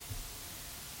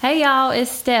Hey y'all,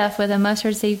 it's Steph with a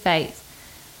Mustard Seed Faith.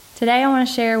 Today I want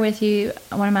to share with you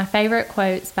one of my favorite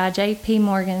quotes by J.P.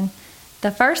 Morgan. The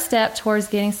first step towards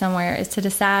getting somewhere is to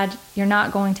decide you're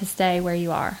not going to stay where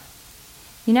you are.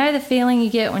 You know the feeling you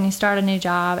get when you start a new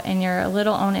job and you're a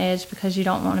little on edge because you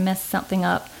don't want to mess something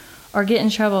up or get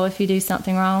in trouble if you do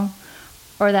something wrong?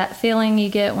 Or that feeling you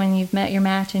get when you've met your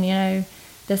match and you know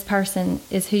this person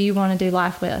is who you want to do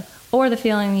life with? Or the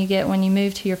feeling you get when you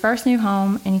move to your first new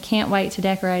home and you can't wait to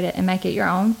decorate it and make it your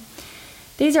own?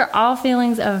 These are all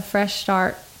feelings of a fresh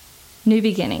start, new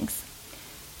beginnings.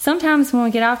 Sometimes when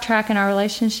we get off track in our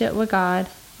relationship with God,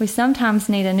 we sometimes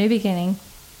need a new beginning,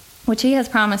 which He has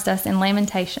promised us in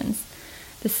Lamentations.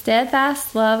 The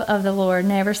steadfast love of the Lord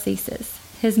never ceases.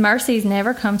 His mercies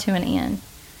never come to an end.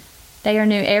 They are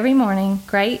new every morning.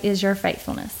 Great is your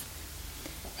faithfulness.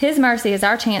 His mercy is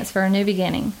our chance for a new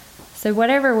beginning. So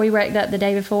whatever we wrecked up the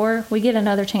day before, we get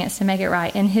another chance to make it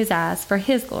right in His eyes for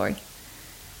His glory.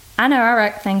 I know I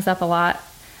wreck things up a lot.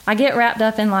 I get wrapped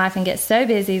up in life and get so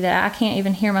busy that I can't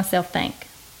even hear myself think.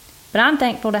 But I'm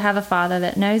thankful to have a Father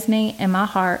that knows me and my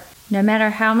heart. No matter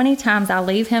how many times I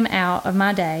leave Him out of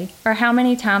my day or how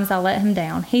many times I let Him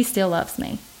down, He still loves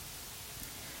me.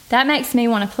 That makes me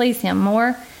want to please Him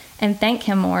more and thank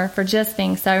Him more for just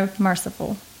being so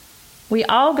merciful. We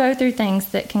all go through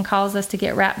things that can cause us to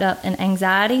get wrapped up in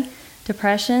anxiety,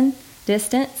 depression,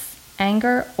 distance,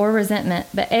 anger, or resentment.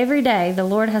 But every day, the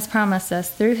Lord has promised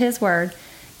us through His Word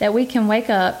that we can wake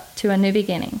up to a new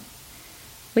beginning.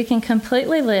 We can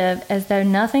completely live as though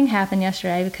nothing happened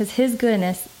yesterday because His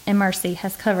goodness and mercy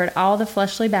has covered all the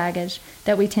fleshly baggage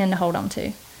that we tend to hold on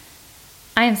to.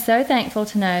 I am so thankful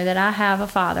to know that I have a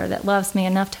Father that loves me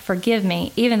enough to forgive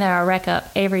me even though I wreck up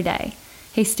every day.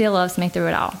 He still loves me through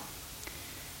it all.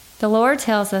 The Lord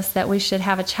tells us that we should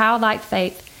have a childlike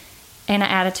faith and an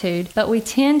attitude, but we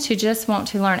tend to just want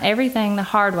to learn everything the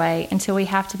hard way until we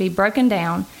have to be broken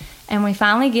down and we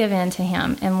finally give in to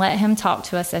Him and let Him talk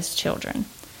to us as children.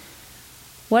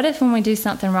 What if when we do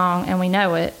something wrong and we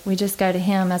know it, we just go to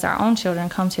Him as our own children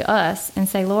come to us and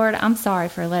say, Lord, I'm sorry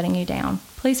for letting you down.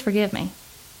 Please forgive me.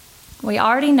 We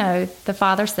already know the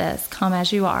Father says, come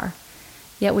as you are.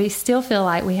 Yet we still feel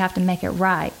like we have to make it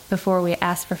right before we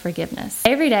ask for forgiveness.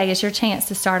 Every day is your chance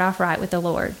to start off right with the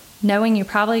Lord, knowing you're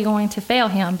probably going to fail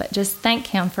Him, but just thank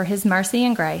Him for His mercy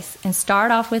and grace and start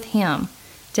off with Him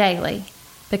daily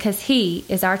because He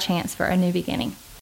is our chance for a new beginning.